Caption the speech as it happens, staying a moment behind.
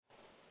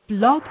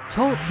Blog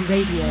Talk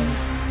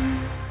Radio.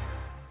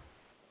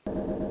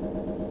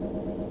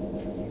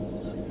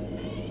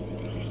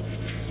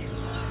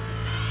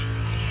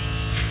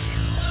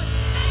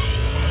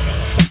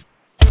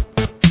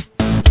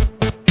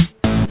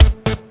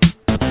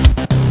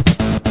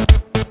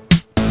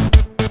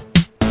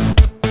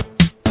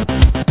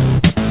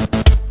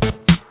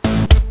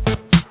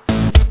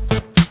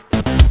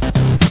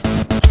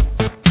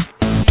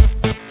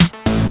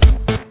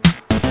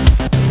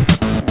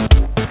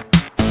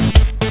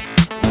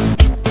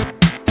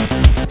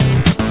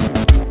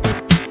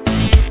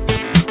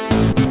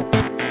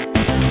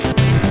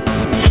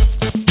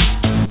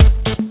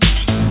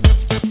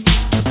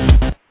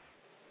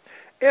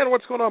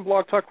 What's going on,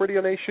 Blog Talk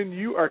Radio Nation?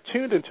 You are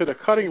tuned into the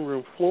cutting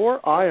room floor.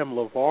 I am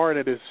Levar, and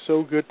it is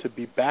so good to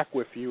be back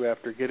with you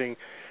after getting,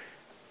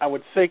 I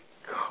would say,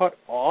 cut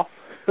off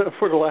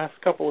for the last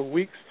couple of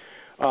weeks.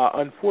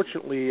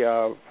 Unfortunately,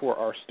 for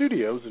our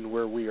studios and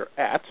where we are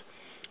at,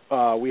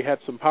 we had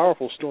some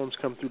powerful storms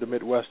come through the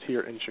Midwest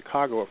here in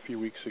Chicago a few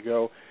weeks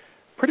ago.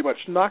 Pretty much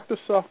knocked us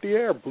off the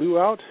air, blew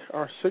out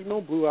our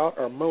signal, blew out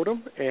our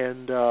modem,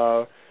 and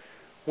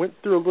went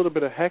through a little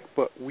bit of heck,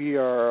 but we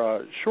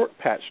are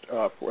short-patched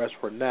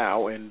for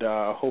now, and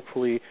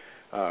hopefully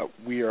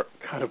we are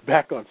kind of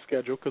back on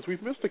schedule because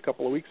we've missed a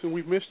couple of weeks, and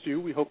we've missed you.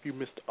 We hope you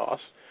missed us.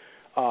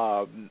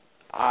 We're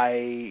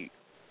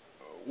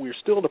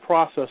still in the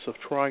process of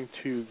trying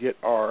to get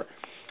our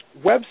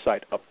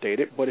website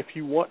updated, but if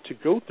you want to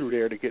go through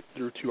there to get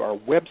through to our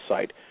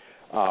website,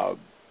 of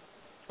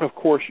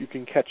course, you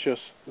can catch us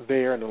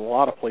there and in a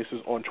lot of places.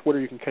 On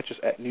Twitter, you can catch us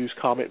at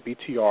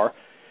NewsCommentBTR.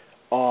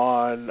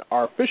 On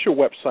our official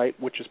website,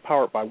 which is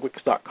powered by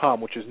Wix.com,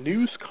 which is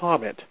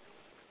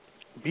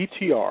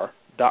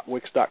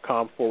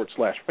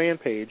newscommentbtr.wix.com/fan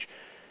page.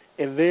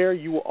 And there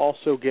you will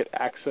also get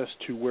access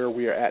to where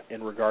we are at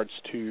in regards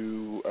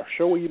to our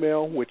show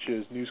email, which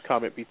is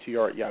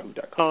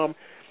newscommentbtr@yahoo.com,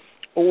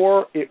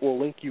 or it will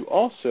link you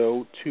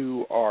also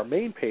to our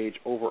main page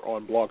over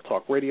on Blog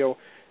Talk Radio,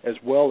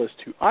 as well as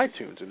to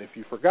iTunes. And if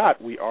you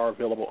forgot, we are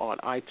available on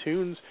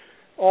iTunes,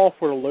 all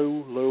for the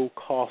low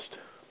cost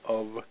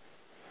of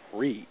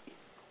free,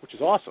 which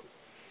is awesome.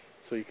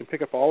 So you can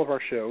pick up all of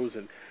our shows,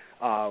 and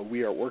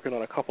we are working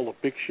on a couple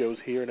of big shows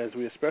here, and as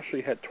we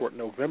especially head toward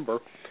November,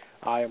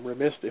 I am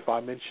remiss if I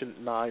mention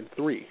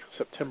 9/3,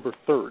 September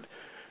 3rd,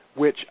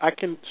 which I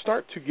can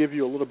start to give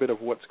you a little bit of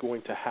what's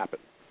going to happen.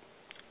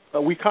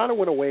 We kind of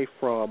went away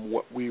from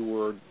what we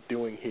were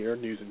doing here,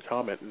 News and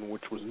Comment,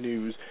 which was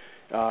news,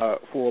 for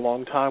a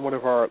long time. One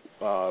of our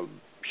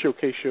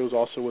showcase shows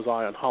also was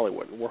Eye on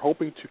Hollywood, and we're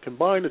hoping to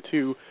combine the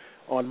two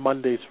on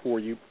Mondays for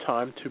you,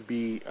 time to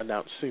be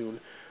announced soon,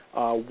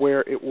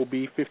 where it will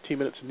be 15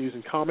 minutes of news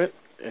and comment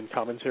and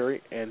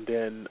commentary, and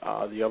then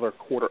the other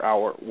quarter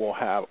hour we'll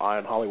have Eye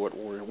on Hollywood,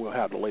 where we'll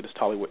have the latest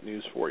Hollywood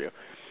news for you.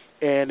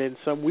 And in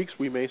some weeks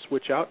we may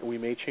switch out, and we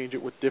may change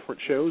it with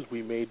different shows.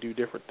 We may do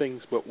different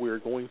things, but we're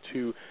going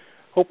to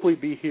hopefully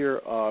be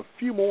here a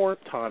few more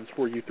times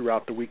for you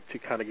throughout the week to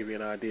kind of give you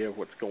an idea of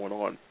what's going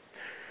on.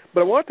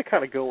 But I wanted to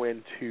kind of go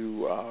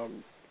into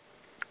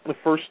the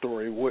first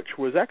story, which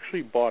was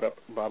actually brought up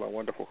by my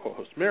wonderful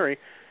co-host Mary,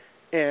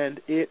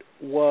 and it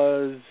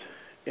was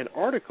an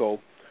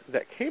article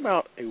that came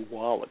out a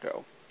while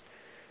ago,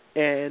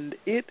 and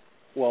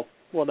well,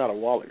 not a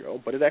while ago,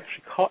 but it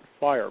actually caught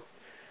fire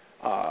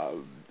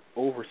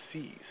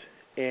overseas,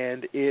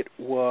 and it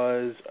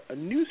was a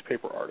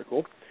newspaper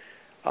article,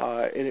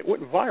 and it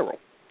went viral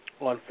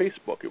on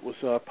Facebook. It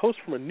was a post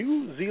from a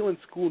New Zealand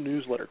school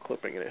newsletter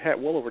clipping, and it had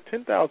well over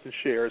 10,000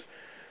 shares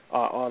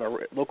on a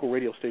local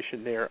radio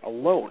station there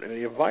alone. And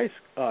the advice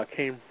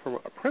came from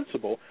a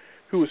principal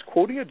who was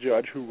quoting a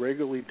judge who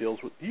regularly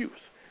deals with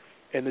youth.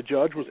 And the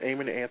judge was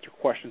aiming to answer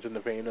questions in the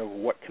vein of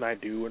what can I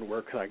do and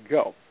where can I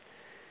go.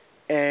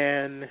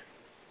 And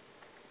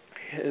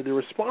the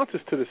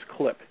responses to this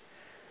clip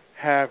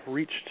have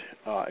reached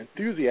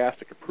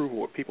enthusiastic approval,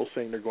 with people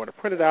saying they're going to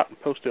print it out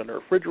and post it on their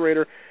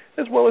refrigerator,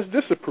 as well as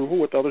disapproval,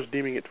 with others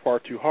deeming it far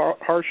too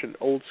harsh and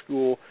old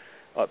school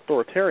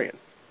authoritarian.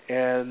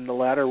 And the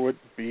latter would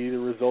be the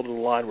result of the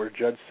line where the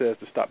judge says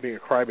to stop being a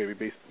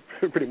crybaby,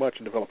 pretty much,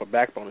 and develop a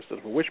backbone instead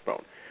of a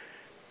wishbone.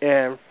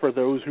 And for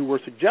those who were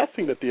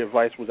suggesting that the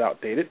advice was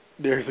outdated,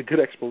 there's a good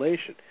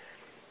explanation.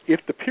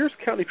 If the Pierce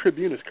County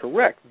Tribune is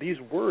correct, these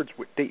words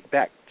would date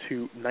back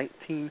to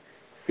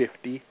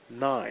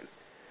 1959.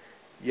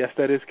 Yes,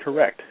 that is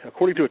correct.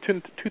 According to a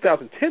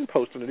 2010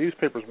 post on the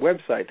newspaper's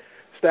website,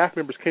 staff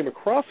members came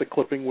across a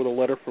clipping with a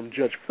letter from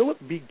Judge Philip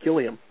B.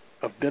 Gilliam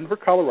of Denver,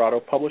 Colorado,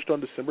 published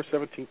on December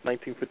 17,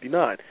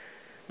 1959.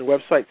 The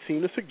website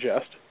seemed to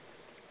suggest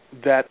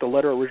that the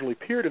letter originally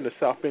appeared in the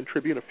South Bend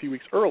Tribune a few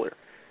weeks earlier.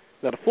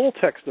 Now, the full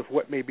text of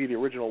what may be the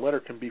original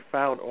letter can be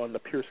found on the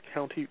Pierce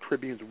County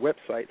Tribune's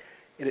website,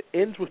 and it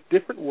ends with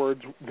different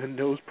words than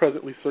those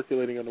presently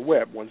circulating on the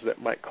web, ones that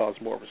might cause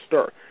more of a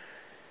stir.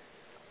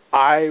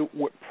 I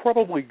would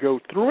probably go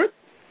through it,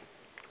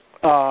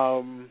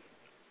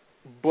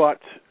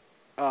 but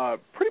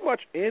pretty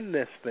much in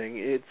this thing,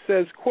 it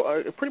says,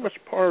 pretty much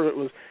part of it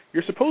was,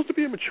 you're supposed to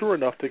be mature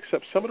enough to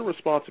accept some of the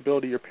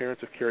responsibility your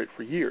parents have carried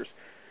for years.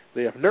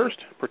 They have nursed,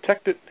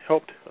 protected,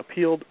 helped,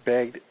 appealed,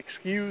 begged,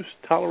 excused,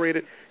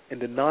 tolerated, and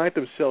denied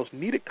themselves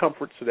needed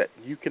comfort so that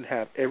you can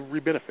have every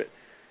benefit.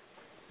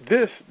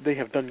 This they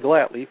have done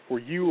gladly, for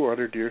you are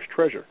their dearest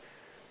treasure.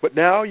 But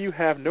now you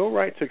have no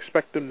right to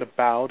expect them to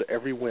bow to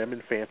every whim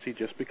and fancy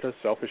just because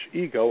selfish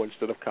ego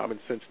instead of common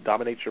sense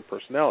dominates your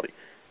personality,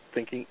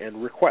 thinking,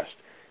 and request.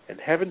 In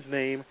heaven's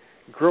name,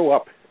 grow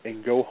up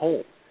and go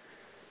home.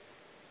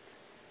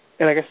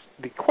 And I guess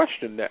the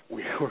question that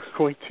we were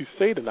going to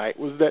say tonight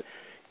was that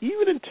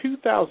even in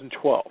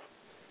 2012,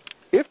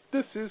 if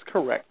this is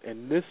correct,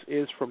 and this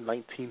is from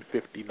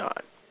 1959,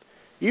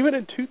 even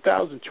in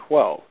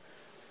 2012,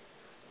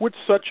 would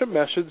such a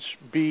message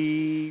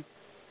be,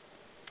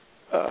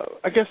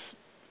 I guess,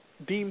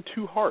 deemed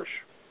too harsh?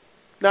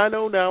 Now, I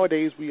know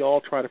nowadays we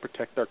all try to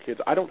protect our kids.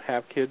 I don't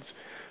have kids.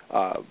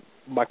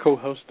 My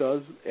co-host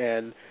does,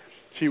 and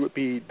she would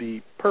be the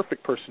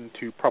perfect person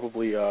to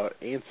probably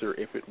answer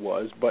if it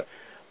was. But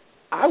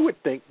I would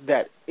think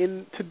that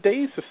in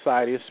today's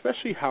society,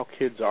 especially how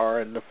kids are,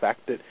 and the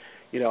fact that,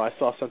 I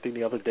saw something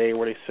the other day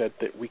where they said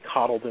that we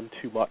coddle them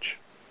too much,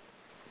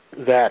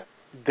 that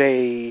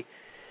they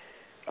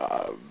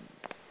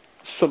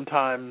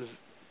sometimes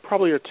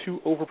probably are too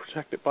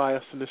overprotected by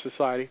us in this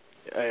society.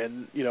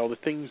 And, the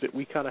things that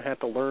we kind of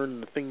had to learn,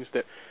 and the things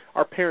that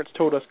our parents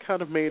told us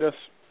kind of made us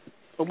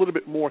a little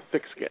bit more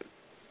thick-skinned.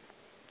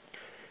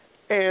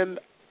 And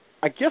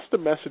I guess the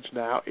message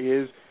now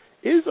is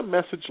a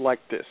message like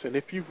this. And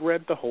if you've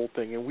read the whole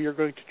thing, and we are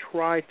going to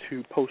try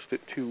to post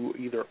it to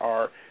either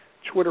our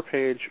Twitter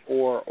page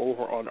or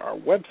over on our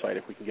website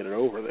if we can get it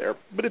over there.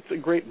 But it's a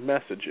great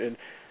message. And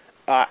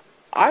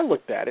I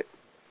looked at it.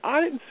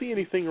 I didn't see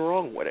anything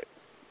wrong with it.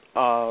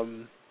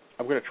 I'm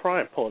going to try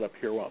and pull it up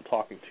here while I'm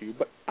talking to you,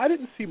 but I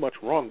didn't see much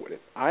wrong with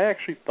it. I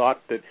actually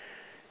thought that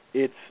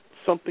it's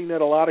something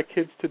that a lot of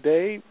kids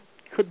today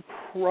could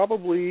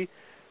probably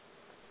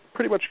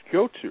pretty much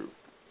go to.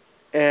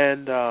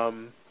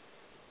 And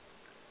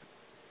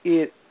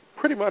it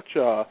pretty much,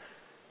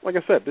 like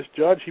I said, this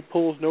judge, he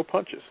pulls no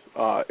punches.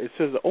 It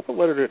says an open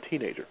letter to a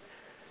teenager.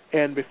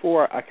 And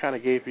before I kind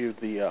of gave you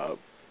the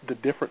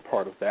different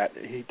part of that,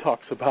 he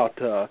talks about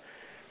the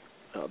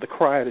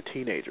cry of the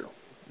teenager.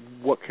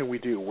 What can we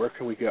do? Where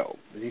can we go?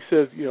 And he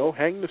says,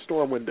 hang the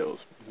storm windows,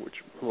 which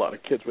a lot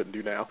of kids wouldn't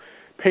do now.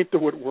 Paint the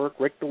woodwork,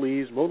 rake the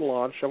leaves, mow the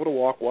lawn, shovel the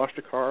walk, wash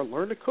the car,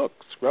 learn to cook,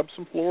 scrub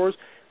some floors,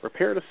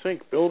 repair the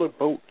sink, build a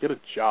boat, get a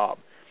job.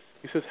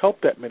 He says,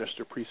 help that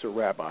minister, priest, or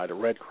rabbi, the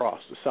Red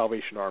Cross, the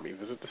Salvation Army,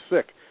 visit the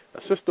sick,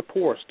 assist the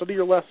poor, study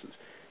your lessons,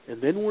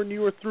 and then when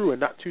you are through and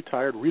not too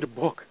tired, read a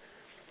book.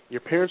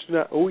 Your parents do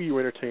not owe you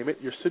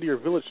entertainment. Your city or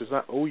village does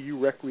not owe you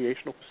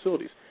recreational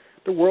facilities.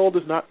 The world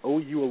does not owe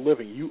you a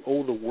living. You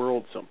owe the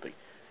world something.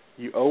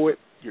 You owe it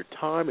your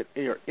time and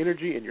your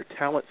energy and your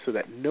talent so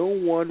that no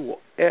one will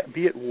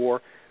be at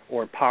war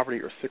or in poverty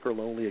or sick or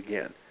lonely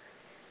again.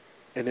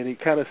 And then he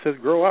kind of says,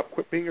 grow up,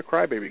 quit being a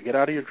crybaby, get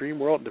out of your dream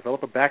world and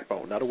develop a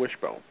backbone, not a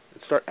wishbone,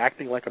 and start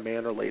acting like a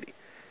man or lady.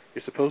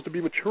 You're supposed to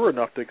be mature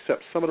enough to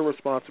accept some of the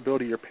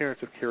responsibility your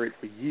parents have carried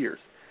for years.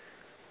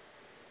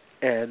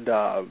 And,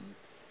 and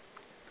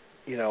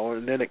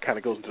then it kind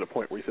of goes into the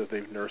point where he says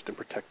they've nursed and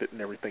protected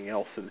and everything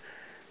else.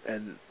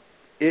 And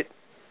it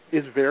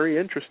is very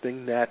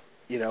interesting that,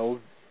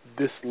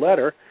 this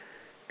letter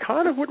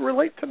kind of would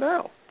relate to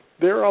now.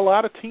 There are a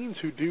lot of teens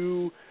who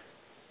do,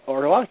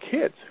 or a lot of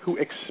kids who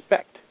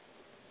expect.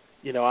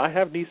 I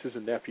have nieces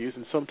and nephews,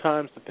 and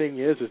sometimes the thing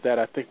is that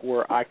I think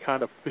where I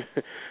kind of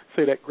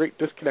say that great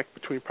disconnect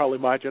between probably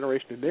my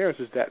generation and theirs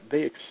is that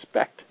they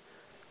expect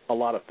a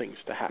lot of things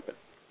to happen.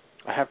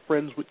 I have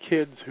friends with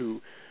kids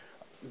who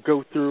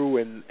go through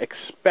and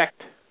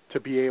expect to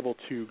be able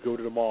to go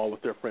to the mall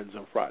with their friends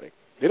on Friday.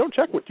 They don't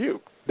check with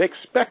you. They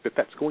expect that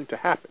that's going to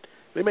happen.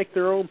 They make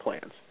their own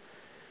plans.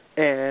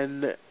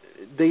 And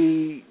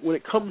when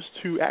it comes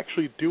to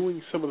actually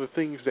doing some of the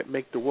things that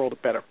make the world a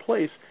better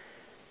place,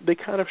 they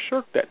kind of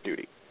shirk that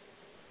duty.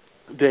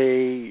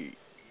 They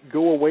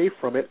go away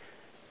from it,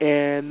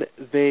 and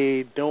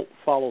they don't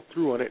follow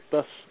through on it,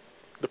 thus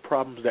the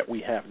problems that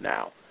we have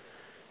now.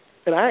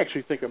 And I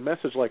actually think a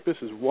message like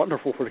this is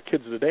wonderful for the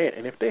kids of today,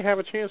 and if they have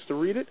a chance to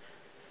read it,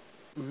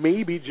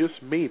 maybe,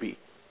 just maybe,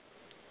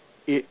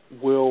 it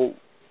will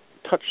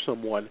touch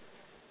someone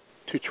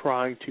to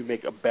trying to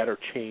make a better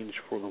change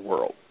for the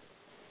world.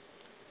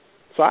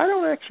 So I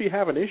don't actually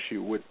have an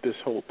issue with this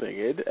whole thing.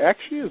 It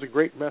actually is a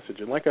great message.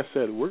 And like I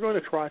said, we're going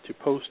to try to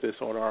post this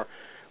on our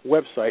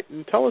website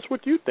and tell us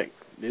what you think.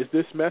 Is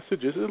this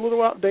message, is it a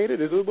little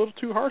outdated? Is it a little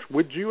too harsh?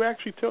 Would you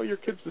actually tell your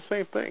kids the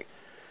same thing?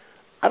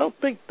 I don't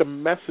think the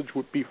message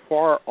would be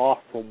far off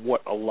from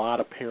what a lot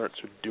of parents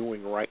are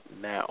doing right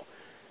now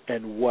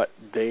and what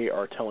they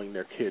are telling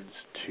their kids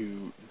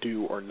to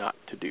do or not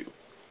to do.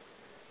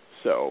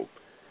 So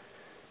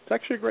it's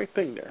actually a great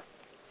thing there.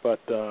 But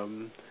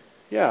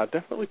yeah,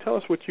 definitely tell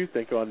us what you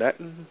think on that.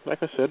 And like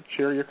I said,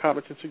 share your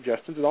comments and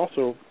suggestions. And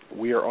also,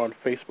 we are on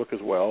Facebook as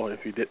well. And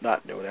if you did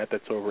not know that,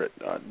 that's over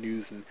at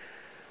News and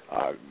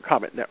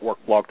Comment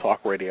Network Blog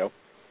Talk Radio.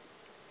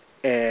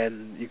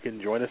 And you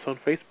can join us on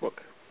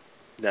Facebook.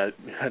 Now,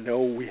 I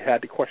know we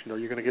had the question, are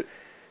you going to get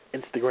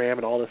Instagram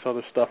and all this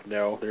other stuff?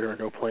 No, there are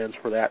no plans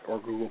for that, or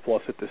Google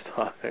Plus at this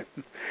time.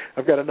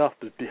 I've got enough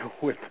to deal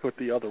with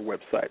the other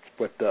websites.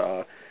 But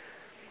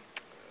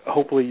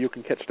hopefully you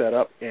can catch that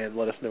up and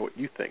let us know what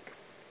you think.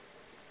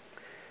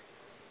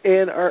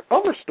 And our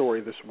other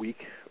story this week,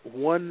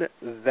 one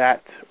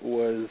that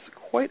was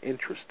quite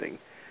interesting,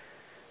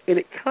 and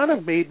it kind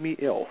of made me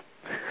ill.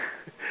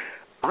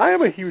 I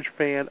am a huge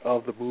fan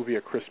of the movie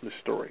A Christmas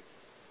Story.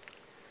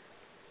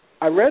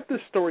 I read this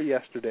story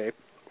yesterday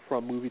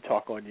from Movie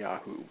Talk on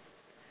Yahoo.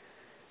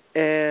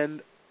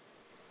 And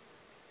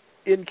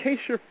in case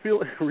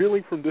you're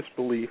reeling from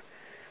disbelief,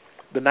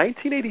 the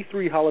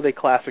 1983 holiday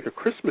classic A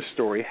Christmas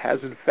Story has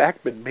in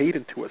fact been made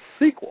into a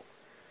sequel.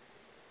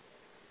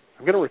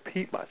 I'm going to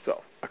repeat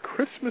myself. A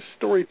Christmas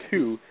Story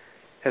 2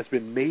 has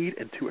been made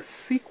into a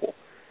sequel.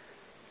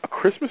 A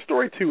Christmas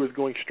Story 2 is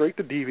going straight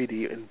to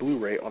DVD and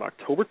Blu-ray on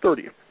October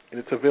 30th, and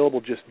it's available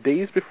just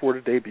days before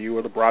the debut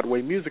of the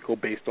Broadway musical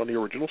based on the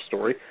original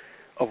story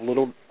of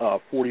little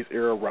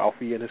 40s-era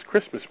Ralphie and his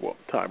Christmas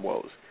time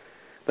woes.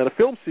 Now, the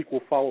film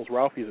sequel follows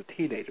Ralphie as a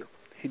teenager.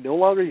 He no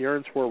longer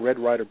yearns for a Red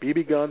Ryder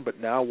BB gun,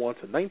 but now wants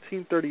a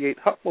 1938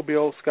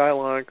 Hupmobile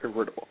Skyline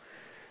convertible.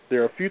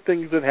 There are a few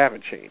things that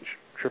haven't changed.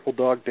 Triple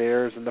dog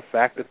dares and the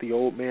fact that the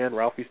old man,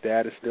 Ralphie's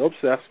dad, is still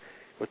obsessed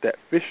with that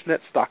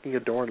fishnet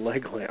stocking-adorned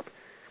leg lamp.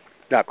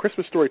 Now,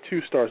 Christmas Story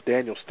 2 stars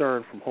Daniel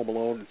Stern from Home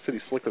Alone and City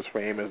Slickers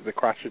fame as the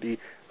crotchety,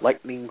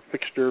 lightning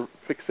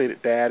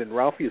fixated dad, and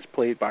Ralphie is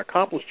played by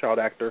accomplished child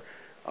actor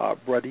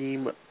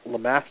Bradim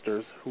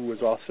Lemasters, who was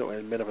also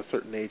in Men of a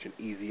Certain Age and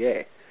Easy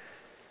A.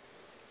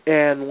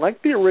 And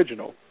like the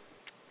original,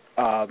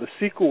 the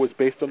sequel was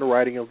based on the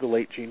writing of the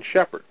late Gene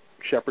Shepard.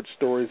 Shepard's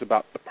stories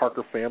about the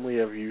Parker family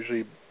have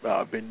usually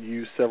been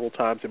used several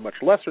times in much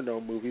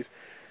lesser-known movies.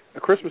 A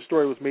Christmas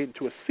Story was made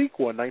into a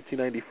sequel in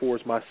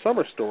 1994's My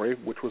Summer Story,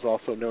 which was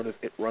also known as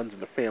It Runs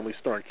in the Family,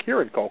 starring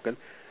Kieran Culkin.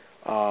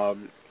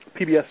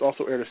 PBS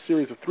also aired a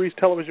series of 3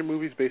 television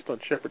movies based on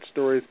Shepard's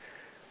stories,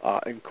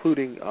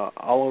 including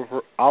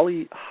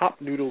Ollie Hop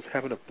Noodle's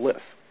Heaven of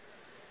Bliss.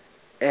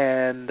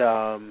 And,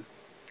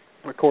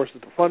 of course,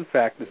 the fun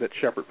fact is that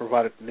Shepard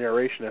provided the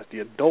narration as the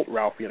adult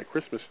Ralphie in A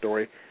Christmas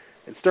Story,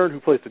 and Stern, who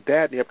plays the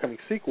dad in the upcoming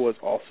sequel, is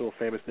also a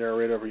famous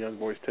narrator of A Young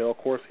Boy's Tale. Of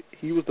course,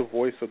 he was the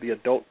voice of the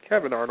adult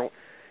Kevin Arnold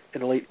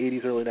in the late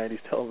 80s, early 90s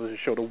television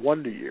show The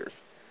Wonder Years.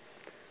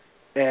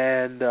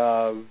 And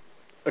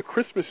A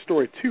Christmas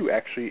Story 2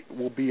 actually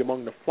will be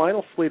among the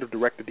final slate of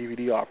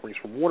direct-to-DVD offerings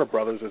from Warner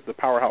Brothers as the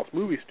Powerhouse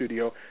Movie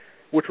Studio,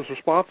 which was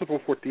responsible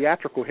for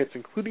theatrical hits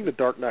including The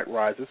Dark Knight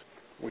Rises,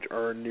 which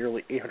earned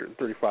nearly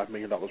 $835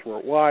 million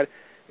worldwide,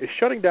 is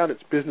shutting down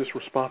its business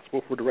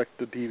responsible for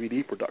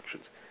direct-to-DVD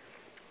productions.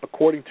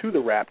 According to The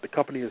Wrap, the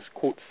company is,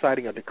 quote,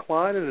 citing a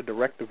decline in the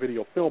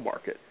direct-to-video film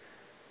market.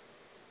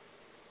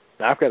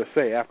 Now, I've got to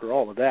say, after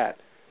all of that,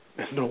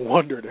 it's no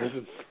wonder there's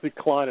a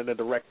decline in the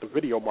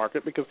direct-to-video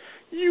market, because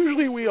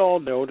usually we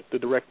all know that the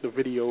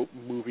direct-to-video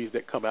movies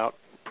that come out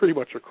pretty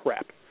much are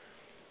crap.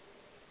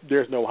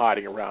 There's no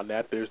hiding around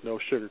that. There's no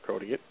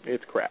sugarcoating it.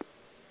 It's crap.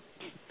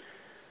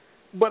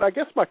 But I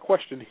guess my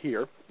question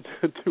here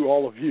to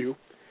all of you,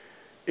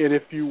 and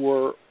if you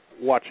were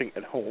watching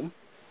at home,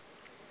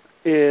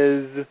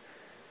 is,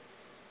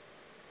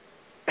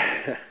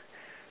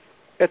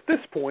 at this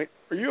point,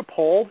 are you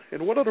appalled?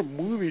 And what other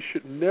movie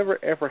should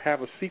never, ever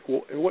have a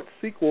sequel? And what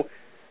sequel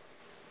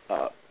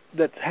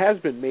that has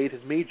been made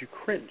has made you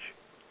cringe?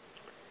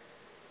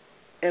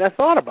 And I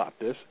thought about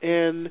this,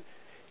 and,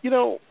 you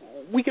know,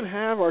 we can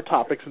have our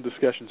topics and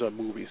discussions on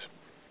movies.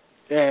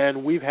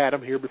 And we've had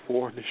them here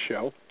before in the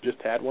show. Just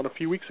had one a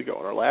few weeks ago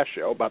on our last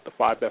show about the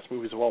 5 best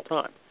movies of all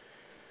time.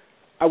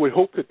 I would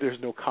hope that there's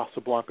no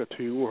Casablanca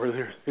 2 or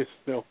there's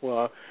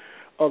no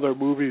other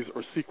movies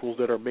or sequels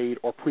that are made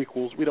or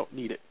prequels. We don't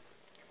need it.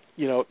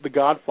 You know, The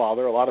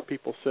Godfather, a lot of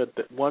people said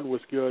that 1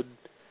 was good,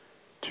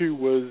 2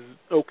 was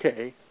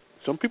okay.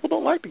 Some people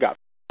don't like The Godfather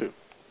 2.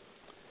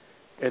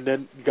 And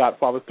then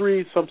Godfather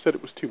 3, some said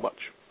it was too much.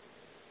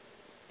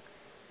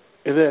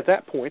 And then at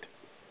that point,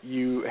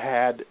 you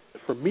had,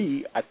 for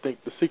me, I think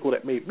the sequel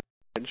that made me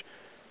cringe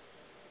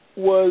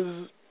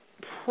was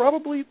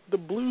probably The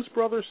Blues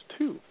Brothers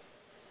 2.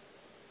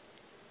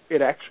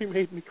 It actually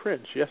made me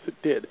cringe. Yes, it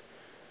did.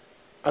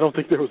 I don't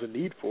think there was a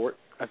need for it.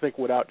 I think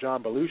without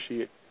John Belushi,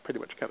 it pretty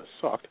much kind of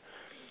sucked.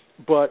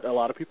 But a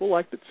lot of people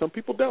liked it. Some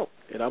people don't.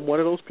 And I'm one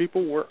of those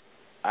people where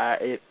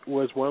it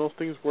was one of those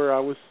things where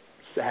I was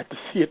sad to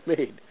see it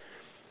made.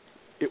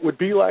 It would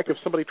be like if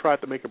somebody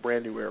tried to make a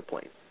brand new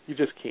airplane. You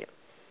just can't.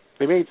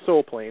 They made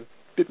Soul Plane.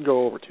 Didn't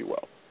go over too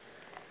well.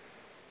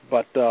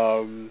 But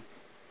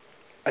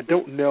I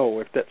don't know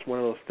if that's one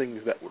of those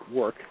things that would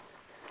work.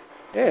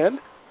 And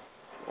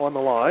on the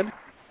line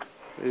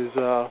is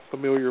a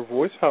familiar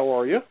voice. How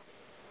are you?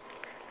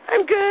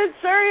 I'm good.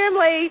 Sorry I'm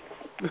late.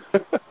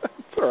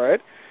 It's all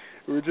right.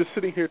 We were just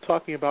sitting here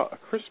talking about A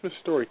Christmas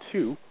Story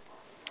 2.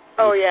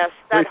 Oh, yes,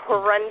 that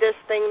horrendous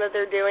thing that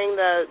they're doing,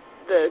 the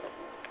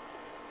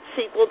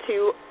sequel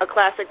to a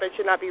classic that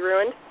should not be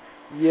ruined.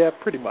 Yeah,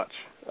 pretty much.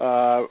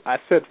 I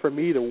said for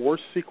me the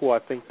worst sequel I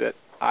think that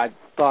I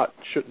thought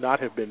should not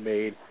have been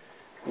made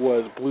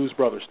was Blues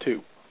Brothers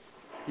 2.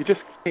 You just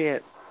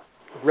can't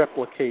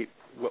replicate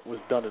what was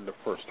done in the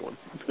first one.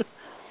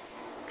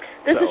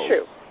 This is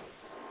true.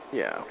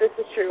 Yeah. This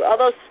is true.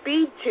 Although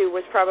Speed 2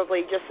 was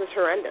probably just as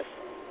horrendous.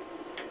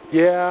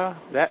 Yeah,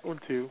 that one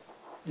too.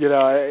 You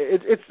know,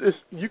 it's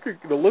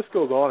the list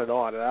goes on, and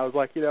I was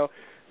like,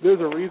 there's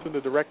a reason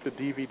the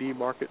direct-to-DVD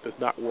market does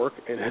not work,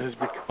 and it is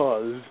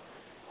because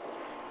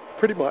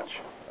pretty much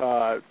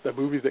the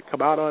movies that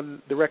come out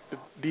on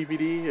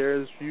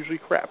direct-to-DVD is usually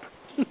crap.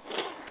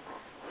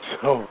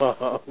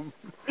 So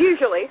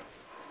usually,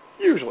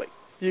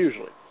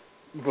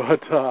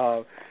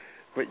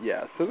 but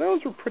yeah. So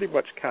those were pretty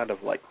much kind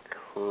of like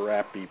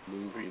crappy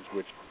movies,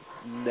 which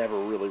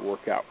never really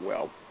work out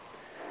well.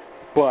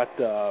 But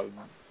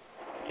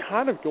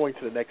kind of going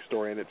to the next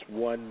story, and it's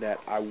one that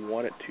I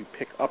wanted to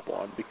pick up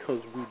on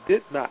because we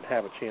did not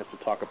have a chance to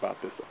talk about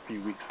this a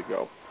few weeks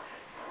ago.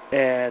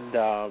 And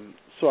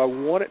so I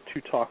wanted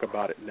to talk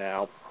about it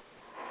now.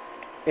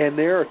 And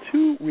there are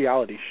two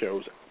reality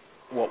shows.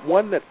 Well,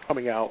 one that's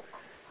coming out,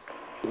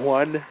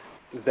 one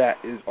that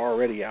is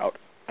already out.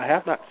 I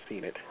have not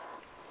seen it.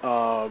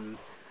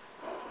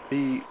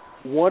 The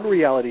one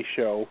reality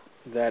show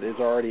that is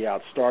already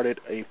out started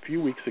a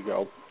few weeks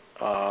ago.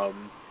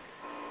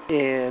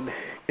 And,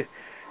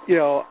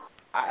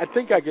 I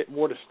think I get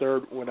more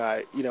disturbed when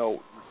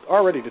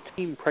already the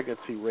teen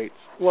pregnancy rates,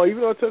 well,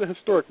 even though it's at a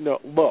historic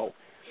low,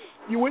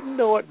 you wouldn't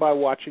know it by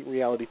watching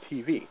reality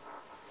TV.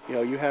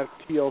 You have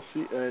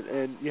TLC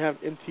and you have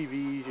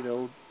MTV's,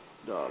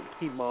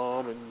 Teen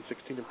Mom and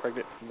 16 and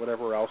Pregnant and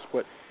whatever else.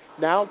 But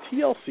now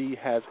TLC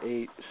has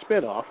a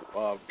spin-off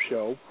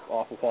show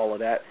off of all of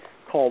that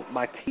called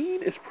My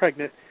Teen is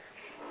Pregnant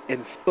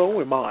and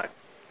So Am I.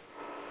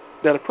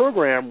 Now, the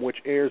program, which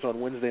airs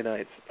on Wednesday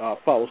nights,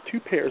 follows two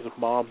pairs of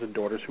moms and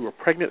daughters who are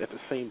pregnant at the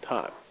same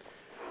time.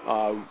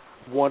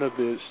 One of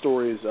the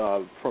stories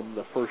from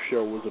the first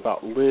show was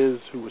about Liz,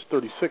 who was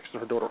 36,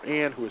 and her daughter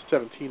Ann, who was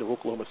 17, of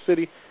Oklahoma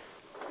City.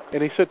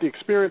 And they said the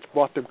experience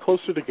brought them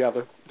closer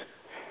together.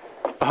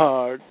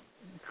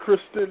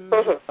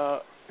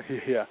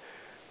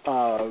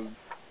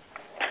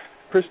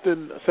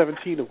 Kristen,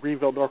 17, of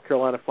Greenville, North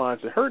Carolina,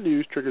 finds that her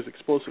news triggers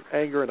explosive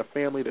anger in a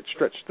family that's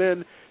stretched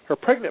thin. Her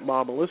pregnant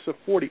mom, Melissa,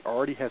 40,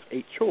 already has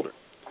 8 children.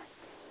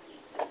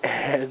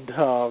 And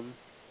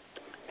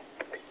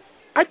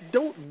I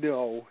don't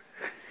know.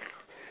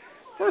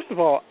 First of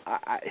all,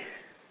 I'm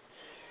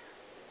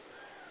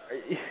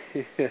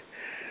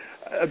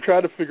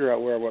trying to figure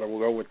out where I want to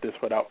go with this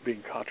without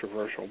being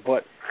controversial,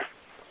 but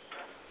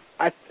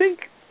I think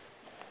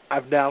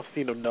I've now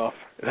seen enough,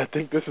 and I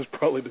think this is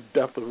probably the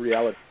death of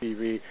reality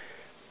TV.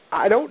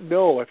 I don't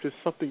know if it's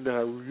something that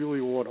I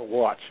really want to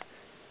watch.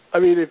 I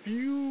mean, if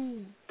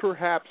you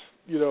perhaps,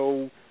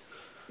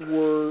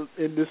 were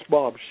in this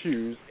mom's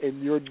shoes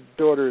and your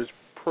daughter is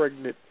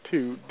pregnant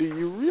too, do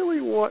you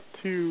really want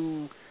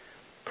to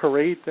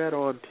parade that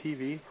on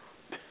TV?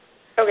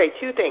 Okay,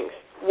 2 things.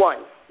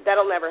 1,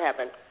 that'll never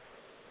happen.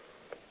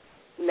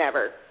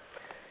 Never.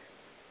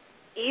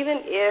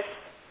 Even if,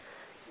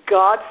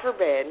 God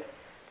forbid,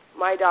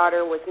 my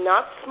daughter was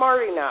not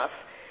smart enough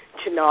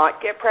to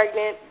not get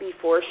pregnant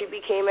before she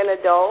became an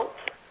adult,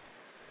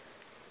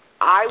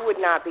 I would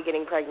not be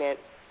getting pregnant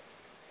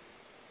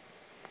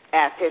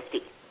at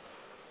 50.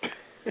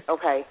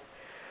 Okay?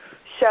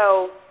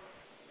 So,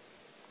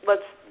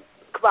 let's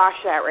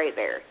kibosh that right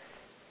there.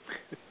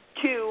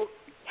 2,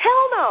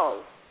 hell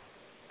no.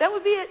 That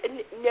would be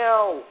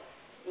no.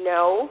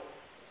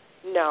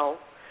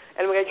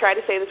 And I'm going to try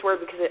to say this word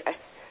because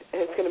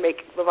it's going to make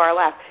Levar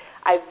laugh.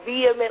 I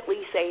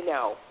vehemently say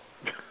no.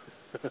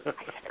 I said it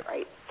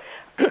right.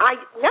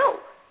 No.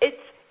 It's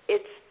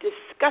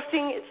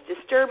disgusting. It's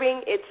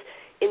disturbing. It's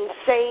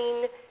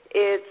insane.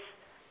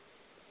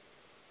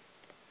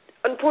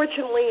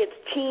 Unfortunately, it's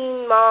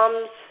teen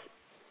moms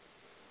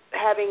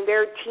having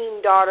their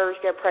teen daughters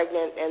get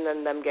pregnant and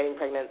then them getting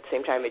pregnant at the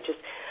same time. I just,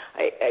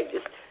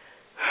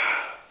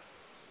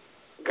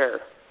 grr.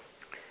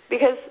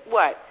 Because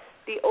what?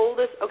 The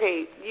oldest,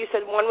 okay, you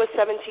said one was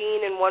 17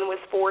 and one was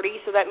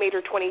 40, so that made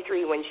her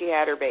 23 when she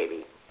had her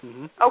baby.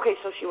 Mm-hmm. Okay,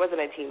 so she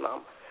wasn't a teen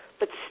mom.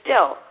 But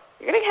still,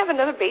 you're going to have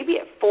another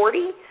baby at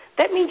 40?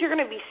 That means you're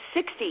going to be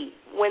 60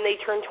 when they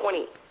turn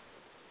 20.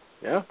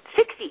 Yeah.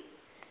 60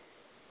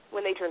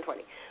 when they turn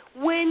 20.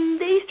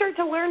 When they start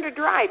to learn to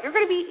drive, you're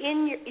going to be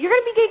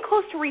getting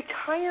close to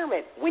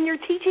retirement when you're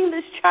teaching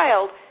this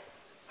child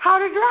how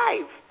to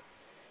drive.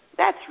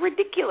 That's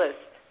ridiculous.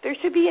 There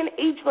should be an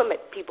age limit,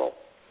 people,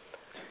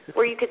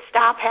 where you could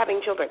stop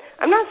having children.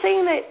 I'm not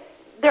saying that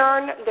there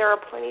are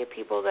plenty of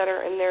people that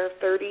are in their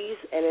 30s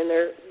and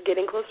they're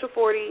getting close to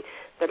 40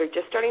 that are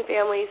just starting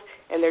families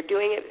and they're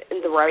doing it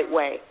in the right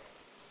way.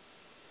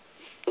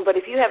 But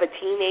if you have a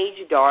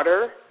teenage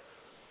daughter,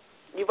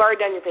 You've already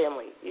done your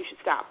family. You should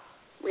stop.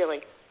 Really.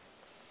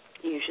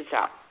 You should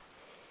stop.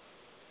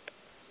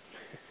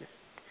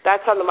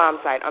 That's on the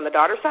mom side. On the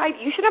daughter side,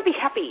 you should not be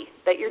happy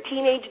that your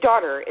teenage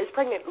daughter is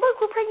pregnant.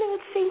 Look, we're pregnant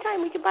at the same time.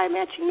 We can buy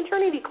matching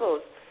maternity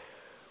clothes.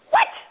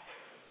 What?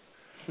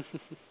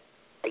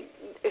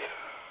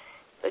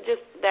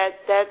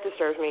 That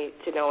disturbs me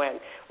to no end.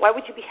 Why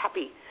would you be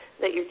happy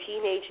that your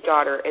teenage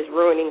daughter is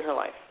ruining her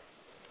life?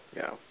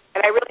 Yeah.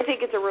 And I really think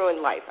it's a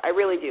ruined life. I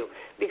really do.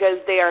 Because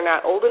they are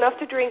not old enough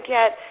to drink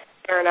yet.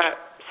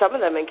 Some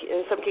of them,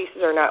 in some cases,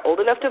 are not old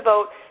enough to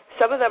vote.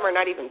 Some of them are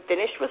not even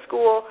finished with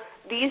school.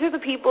 These are the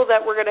people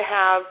that we're going to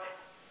have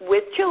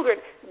with children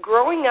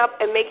growing up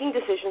and making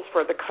decisions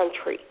for the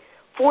country,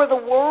 for the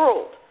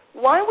world.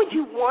 Why would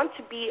you want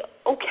to be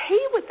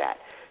okay with that?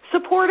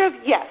 Supportive,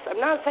 yes.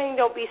 I'm not saying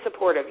don't be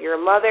supportive. You're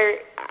a mother.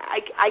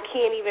 I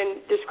can't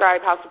even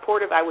describe how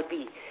supportive I would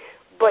be.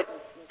 But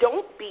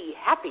don't be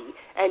happy,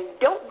 and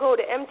don't go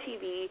to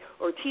MTV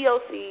or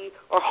TLC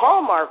or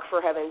Hallmark,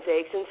 for heaven's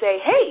sakes, and say,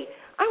 hey,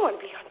 I want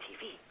to be on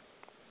TV.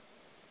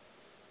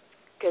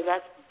 Because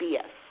that's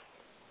BS.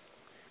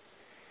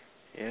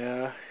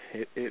 Yeah,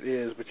 it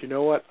is. But you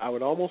know what? I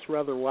would almost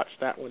rather watch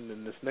that one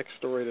than this next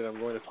story that I'm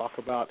going to talk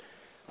about.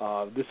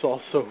 This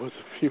also was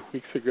a few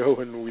weeks ago,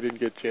 and we didn't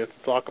get a chance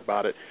to talk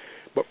about it.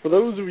 But for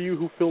those of you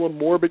who feel a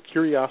morbid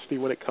curiosity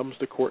when it comes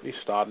to Courtney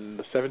Stodden,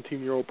 the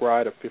 17-year-old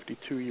bride of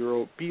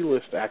 52-year-old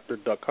B-list actor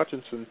Doug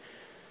Hutchinson,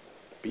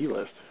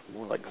 B-list,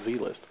 more like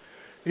Z-list,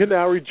 you can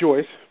now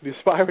rejoice. The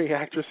aspiring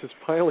actress has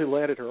finally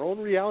landed her own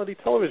reality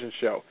television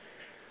show,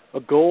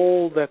 a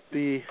goal that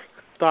the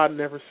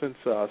Stodden, ever since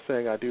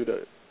saying I do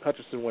to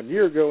Hutchinson 1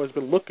 year ago, has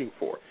been looking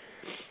for.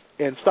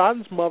 And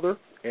Stodden's mother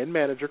and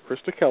manager,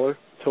 Krista Keller,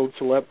 told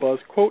Celeb Buzz,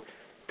 quote,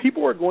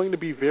 people are going to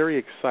be very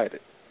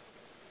excited.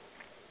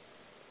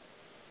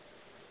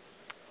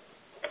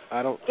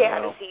 I don't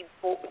know.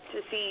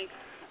 To see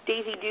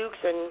Daisy Dukes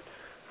and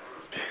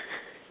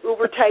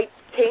uber tight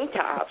tank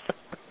tops.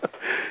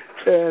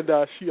 And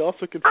she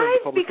also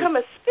confirmed I've become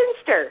a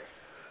spinster.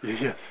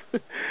 Yes.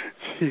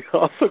 She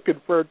also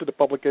confirmed to the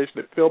publication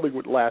that filming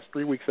would last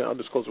 3 weeks in an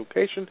undisclosed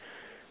location.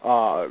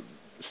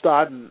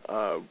 Stodden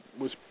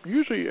was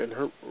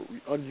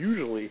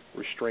unusually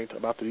restrained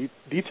about the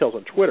details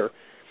on Twitter,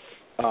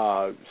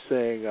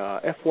 saying,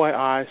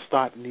 FYI,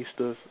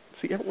 Stoddenistas.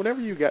 See, whenever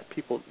you got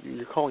people,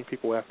 you're calling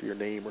people after your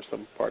name or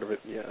some part of it,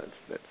 yeah,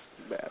 that's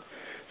bad.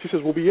 She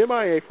says, we'll be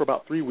MIA for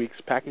about 3 weeks,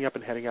 packing up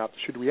and heading out to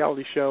shoot a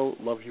reality show.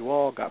 Love you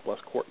all. God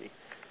bless Courtney.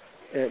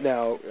 And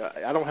now,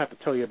 I don't have to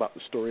tell you about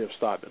the story of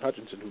Stodden and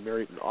Hutchinson, who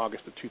married in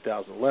August of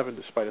 2011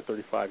 despite a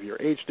 35-year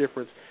age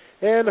difference,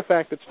 and the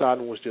fact that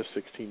Stodden was just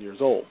 16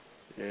 years old.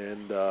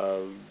 And,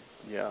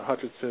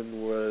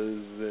 Hutchinson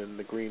was in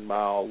the Green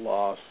Mile,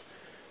 lost,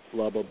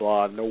 blah, blah,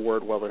 blah. No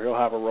word whether he'll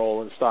have a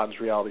role in Stodden's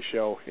reality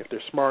show. If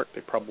they're smart,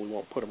 they probably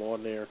won't put him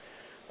on there.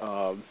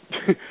 I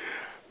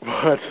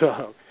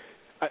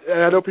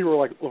know people are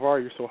like,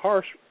 LeVar, you're so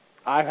harsh.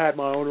 I've had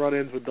my own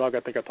run-ins with Doug.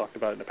 I think I talked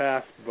about it in the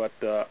past, but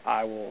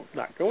I will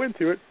not go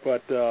into it.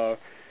 But, I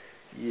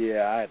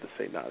had to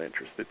say not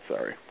interested.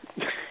 Sorry.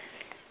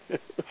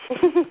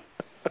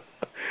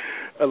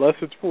 Unless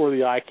it's for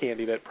the eye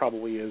candy that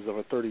probably is of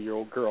a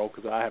 30-year-old girl,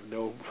 because I have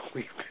no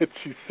belief that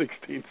she's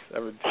 16,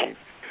 17.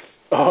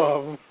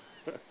 I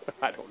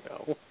don't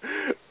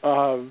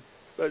know.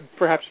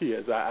 Perhaps she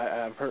is.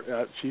 I've heard.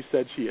 She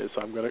said she is,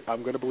 so I'm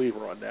gonna believe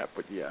her on that.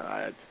 But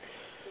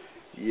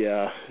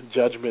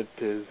judgment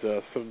is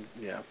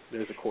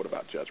there's a quote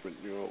about judgment.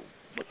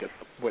 Look at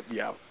what.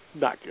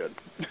 Not good.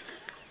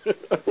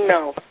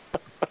 No.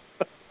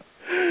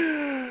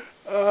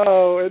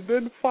 Oh, and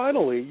then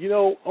finally,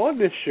 on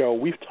this show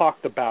we've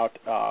talked about.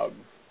 I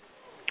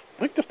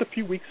think just a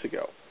few weeks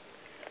ago.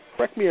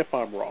 Correct me if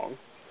I'm wrong.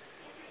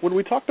 When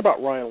we talked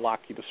about Ryan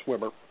Lochte, the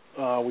swimmer,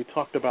 we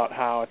talked about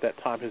how at that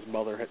time his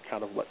mother had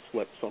kind of let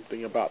slip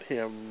something about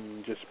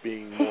him just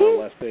being more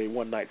or less a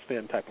one-night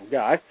stand type of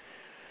guy.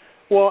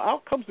 Well,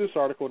 out comes this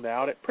article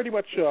now that pretty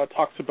much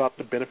talks about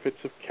the benefits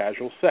of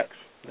casual sex.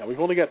 Now, we've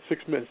only got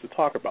 6 minutes to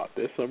talk about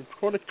this, so I'm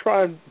going to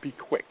try and be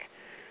quick.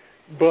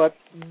 But,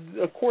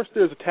 of course,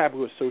 there's a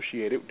taboo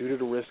associated due to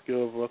the risk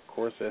of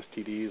course,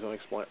 STDs,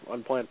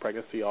 unplanned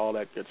pregnancy, all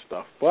that good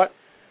stuff. But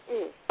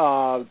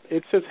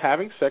it says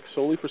having sex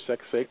solely for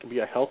sex's sake can be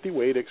a healthy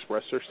way to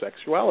express their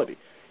sexuality.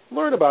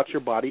 Learn about your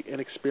body and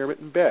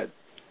experiment in bed.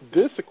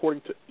 This,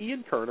 according to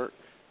Ian Kerner,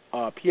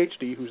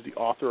 Ph.D., who's the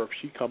author of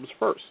She Comes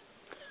First.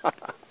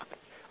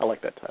 I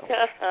like that title.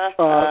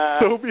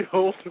 So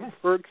behold the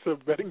perks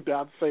of bedding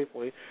down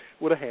safely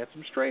with a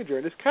handsome stranger.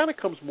 And this kind of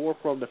comes more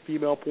from the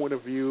female point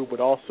of view, but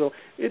also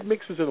it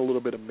mixes in a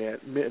little bit of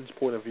men's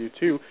point of view,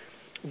 too.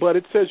 But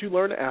it says you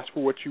learn to ask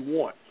for what you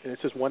want. And it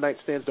says one-night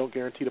stands don't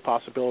guarantee the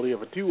possibility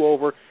of a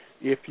do-over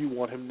if you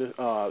want him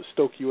to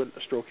stroke you in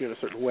a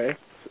certain way.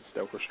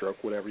 Stoke or stroke,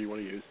 whatever you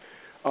want to use.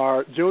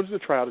 Jones to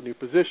try out a new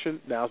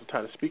position. Now's the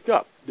time to speak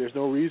up. There's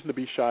no reason to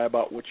be shy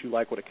about what you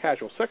like with a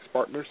casual sex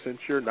partner since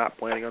you're not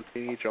planning on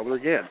seeing each other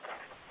again.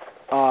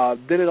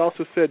 Then it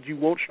also said you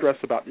won't stress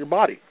about your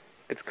body.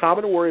 It's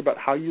common to worry about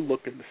how you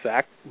look in the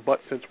sack, but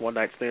since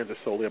one-night stands are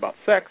solely about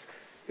sex,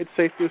 it's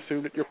safe to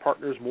assume that your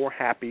partner is more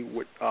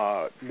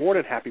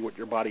than happy with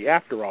your body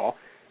after all.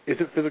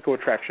 Isn't physical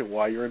attraction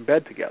why you're in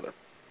bed together?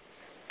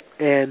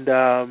 And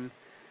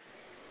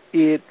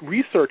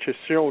research has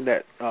shown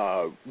that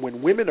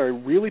when women are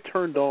really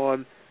turned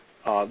on,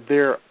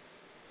 their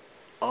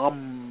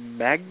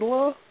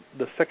amygdala,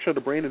 the section of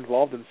the brain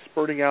involved in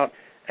spurting out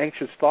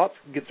anxious thoughts,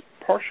 gets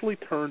partially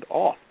turned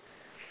off.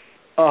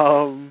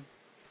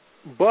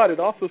 But it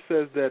also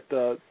says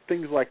that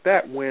things like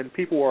that, when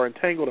people are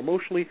entangled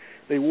emotionally,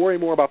 they worry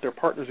more about their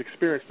partner's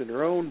experience than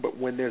their own. But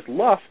when there's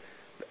lust,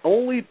 the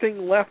only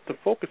thing left to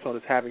focus on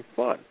is having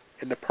fun.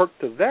 And the perk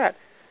to that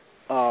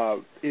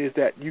is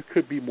that you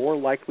could be more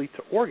likely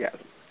to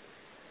orgasm.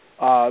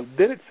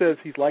 Then it says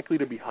he's likely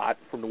to be hot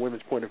from the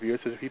women's point of view.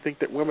 It says if you think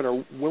that women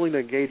are willing to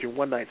engage in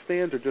one-night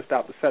stands or just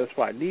out to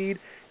satisfy a need,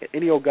 and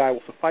any old guy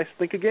will suffice,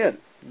 think again.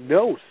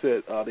 No,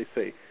 they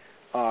say.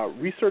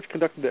 Research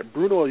conducted at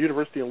Brunel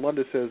University in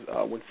London says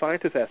when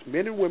scientists ask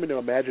men and women to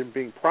imagine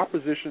being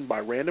propositioned by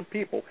random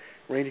people,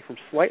 ranging from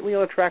slightly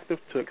unattractive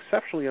to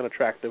exceptionally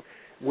unattractive,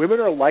 women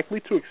are likely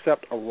to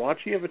accept a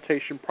raunchy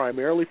invitation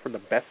primarily from the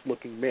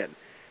best-looking men.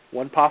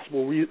 One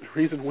possible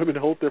reason women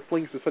hold their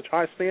flings to such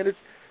high standards,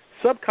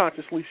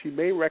 subconsciously she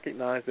may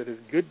recognize that his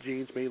good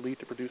genes may lead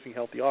to producing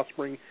healthy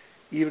offspring,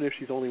 even if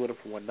she's only with him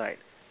for one night.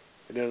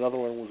 And then another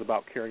one was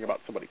about caring about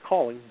somebody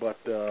calling, but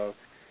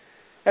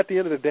at the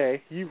end of the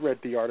day, you've read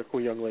the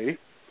article, young lady.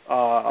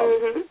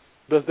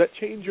 Does that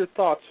change your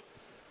thoughts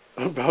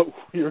about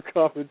your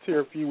comments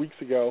here a few weeks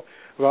ago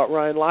about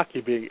Ryan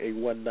Lochte being a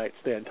one-night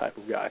stand type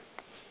of guy?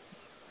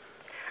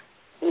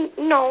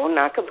 No,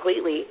 not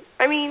completely.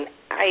 I mean,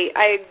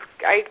 I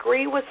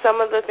agree with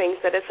some of the things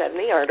that it said in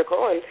the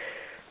article, and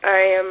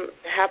I am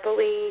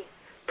happily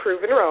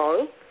proven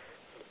wrong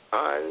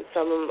on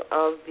some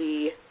of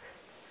the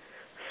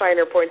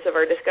finer points of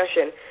our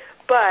discussion.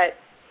 But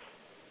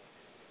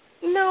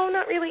no,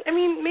 not really. I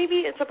mean,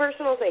 maybe it's a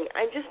personal thing.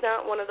 I'm just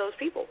not one of those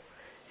people.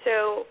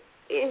 So,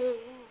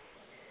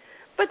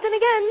 but then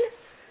again,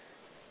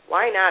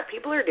 why not?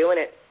 People are doing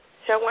it,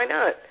 so why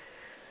not?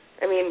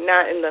 I mean,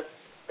 not in the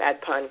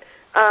bad pun.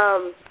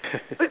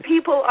 But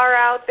people are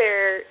out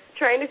there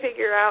trying to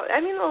figure out.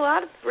 I mean, a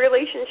lot of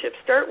relationships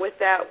start with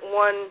that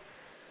one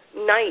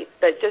night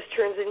that just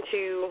turns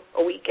into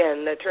a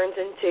weekend, that turns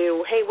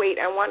into, hey, wait,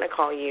 I want to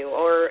call you,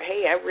 or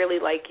hey, I really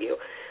like you.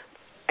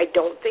 I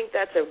don't think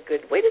that's a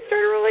good way to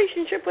start a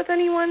relationship with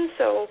anyone,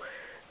 so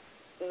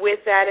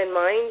with that in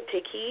mind,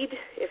 take heed.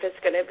 If it's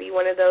going to be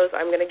one of those,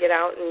 I'm going to get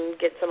out and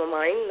get some of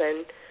mine,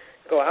 then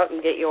go out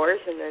and get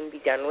yours and then be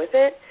done with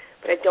it.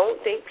 But I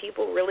don't think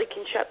people really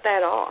can shut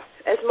that off,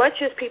 as much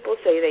as people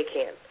say they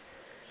can.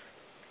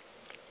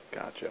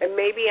 Gotcha. And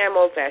maybe I'm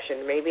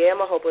old-fashioned. Maybe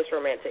I'm a hopeless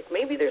romantic.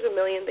 Maybe there's a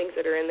million things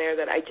that are in there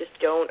that I just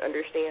don't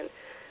understand.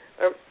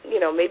 Or,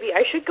 maybe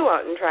I should go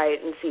out and try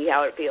it and see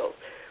how it feels.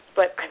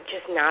 But I'm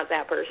just not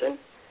that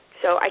person,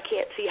 so I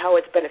can't see how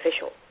it's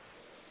beneficial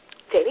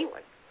to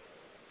anyone.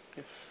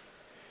 Yes.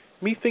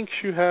 Methinks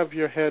you have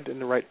your head in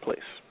the right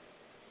place.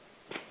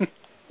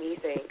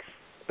 Methinks.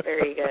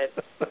 Very good.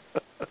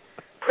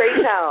 Pray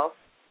tell.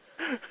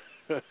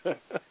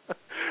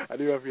 I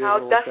do have your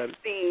how head. How doth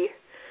thee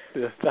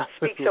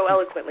speak so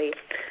eloquently.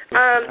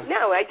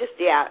 No,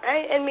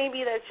 and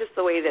maybe that's just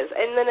the way it is.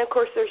 And then, of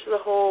course, there's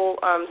the whole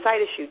side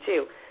issue,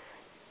 too.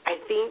 I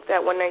think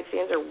that one-night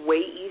stands are way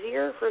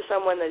easier for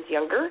someone that's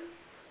younger,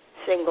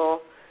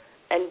 single,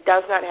 and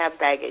does not have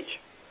baggage,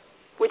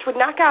 which would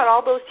knock out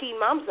all those teen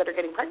moms that are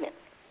getting pregnant.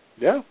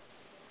 Yeah,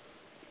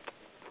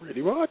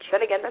 pretty much.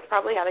 Then again, that's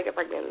probably how they get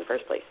pregnant in the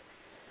first place.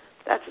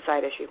 That's a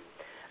side issue.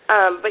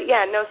 But,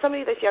 yeah, no,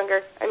 somebody that's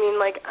younger. I mean,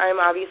 like,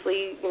 I'm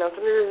obviously,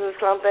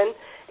 something,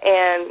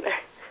 and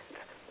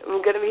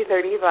I'm going to be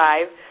 35,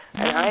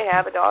 and I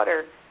have a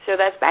daughter. So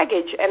that's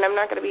baggage, and I'm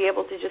not going to be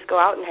able to just go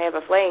out and have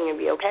a fling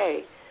and be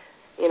okay.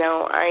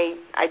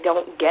 I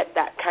don't get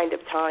that kind of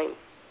time.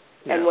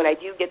 Yeah. And when I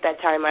do get that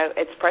time,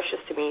 it's precious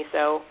to me,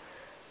 so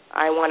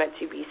I want it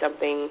to be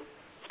something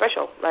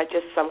special, not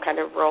just some kind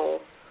of roll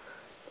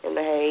in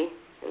the hay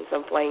and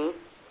some fling.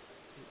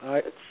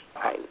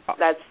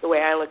 That's the way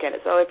I look at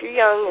it. So if you're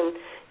young and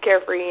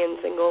carefree and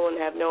single and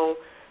have no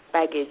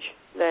baggage,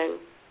 then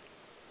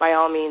by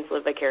all means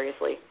live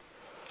vicariously.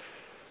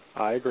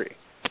 I agree.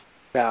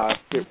 Now,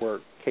 if it were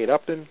Kate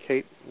Upton,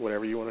 Kate,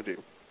 whatever you want to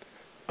do.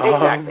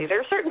 Exactly.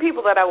 There are certain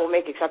people that I will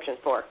make exceptions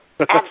for.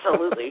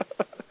 Absolutely.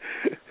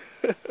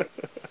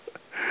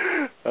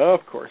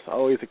 Of course,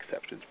 always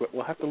exceptions. But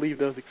we'll have to leave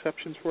those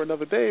exceptions for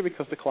another day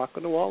because the clock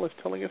on the wall is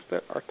telling us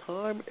that our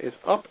time is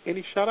up.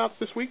 Any shout-outs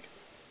this week?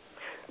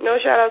 No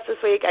shout-outs this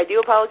week. I do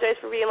apologize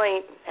for being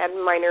late. Had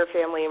a minor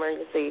family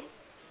emergency.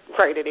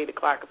 Friday at 8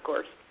 o'clock, of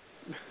course.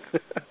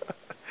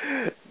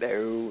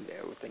 No,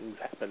 things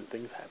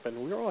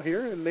happen. We're all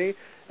here,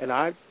 and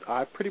I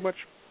pretty much,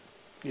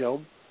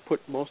 put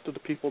most of the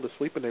people to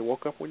sleep, and they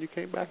woke up when you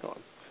came back on.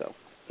 So,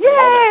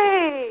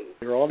 yay!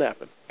 You're all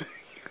napping.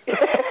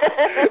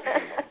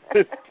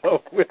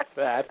 So with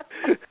that,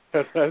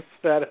 as I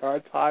said, our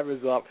time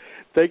is up.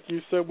 Thank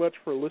you so much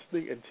for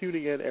listening and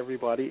tuning in,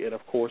 everybody. And,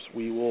 of course,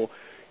 we will,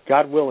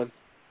 God willing,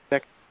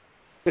 next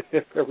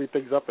if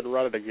everything's up and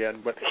running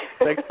again. But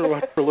thanks so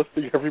much for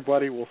listening,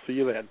 everybody. We'll see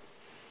you then.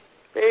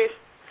 Peace.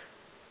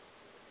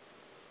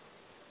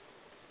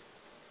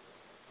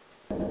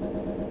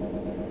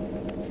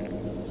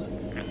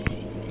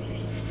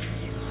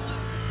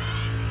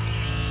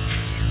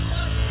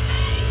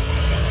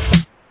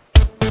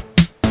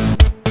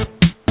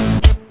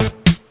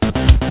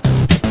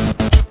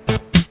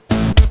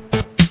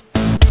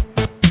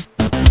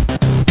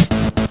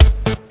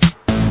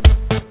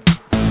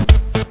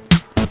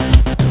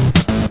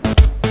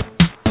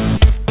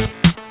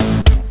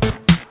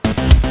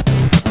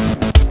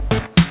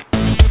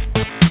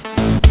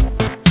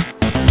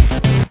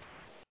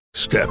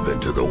 Step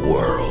into the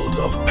world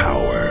of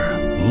power,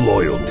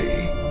 loyalty,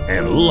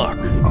 and luck.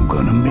 I'm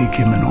gonna make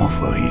him an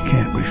offer he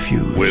can't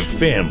refuse. With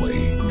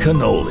family,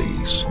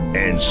 cannolis,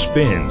 and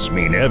spins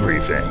mean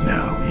everything.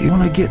 Now, you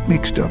wanna get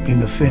mixed up in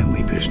the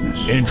family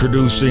business.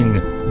 Introducing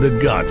The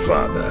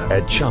Godfather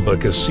at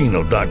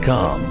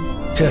ChumbaCasino.com.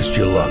 Test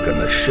your luck in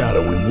the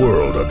shadowy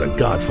world of The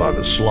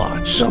Godfather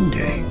slot.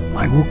 Someday,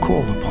 I will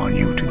call upon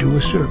you to do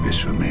a service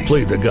for me.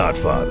 Play The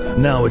Godfather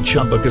now at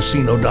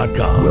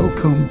ChumbaCasino.com.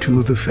 Welcome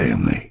to the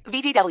family.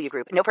 VGW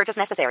Group. No purchase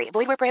necessary.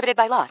 Void where prohibited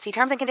by law. See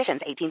terms and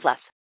conditions. 18+.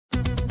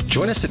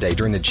 Join us today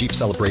during the Jeep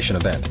Celebration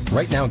event.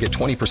 Right now, get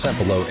 20%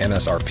 below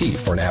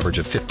MSRP for an average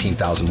of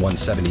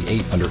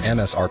 $15,178 under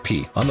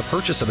MSRP on the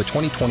purchase of a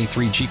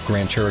 2023 Jeep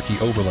Grand Cherokee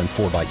Overland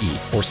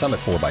 4xE or Summit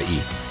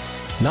 4xE.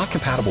 Not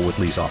compatible with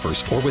lease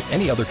offers or with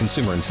any other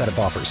consumer incentive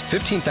offers.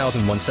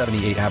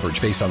 $15,178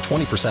 average based on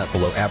 20%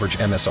 below average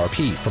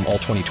MSRP from all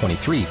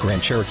 2023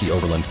 Grand Cherokee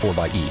Overland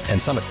 4xE and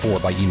Summit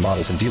 4xE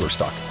models in dealer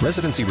stock.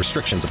 Residency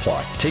restrictions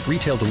apply. Take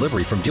retail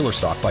delivery from dealer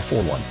stock by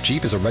 4/1.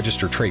 Jeep is a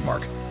registered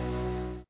trademark.